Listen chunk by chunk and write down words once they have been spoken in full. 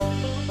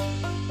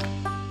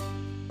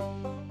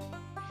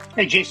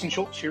Hey, Jason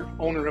Schultz here,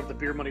 owner of the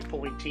Beer Money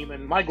Pulling Team,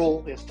 and my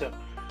goal is to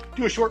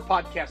do a short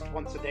podcast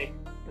once a day,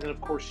 and then of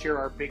course share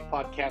our big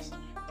podcast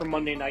for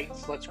Monday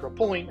nights, Let's Grow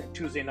Pulling, and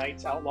Tuesday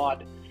nights,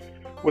 Outlawed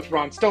with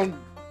Ron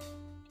Stone.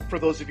 For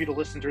those of you to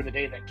listen during the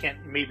day that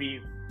can't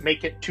maybe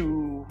make it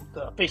to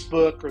the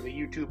Facebook or the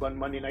YouTube on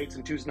Monday nights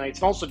and Tuesday nights,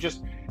 and also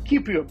just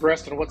keep you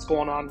abreast on what's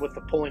going on with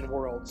the pulling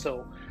world.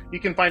 So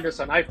you can find us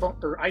on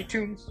iPhone or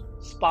iTunes,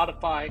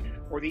 Spotify,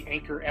 or the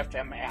Anchor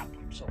FM app.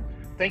 So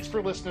thanks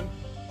for listening.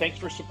 Thanks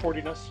for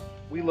supporting us.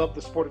 We love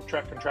the sport of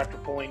track and tractor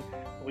pulling,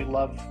 and we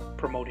love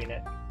promoting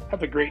it.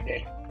 Have a great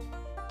day.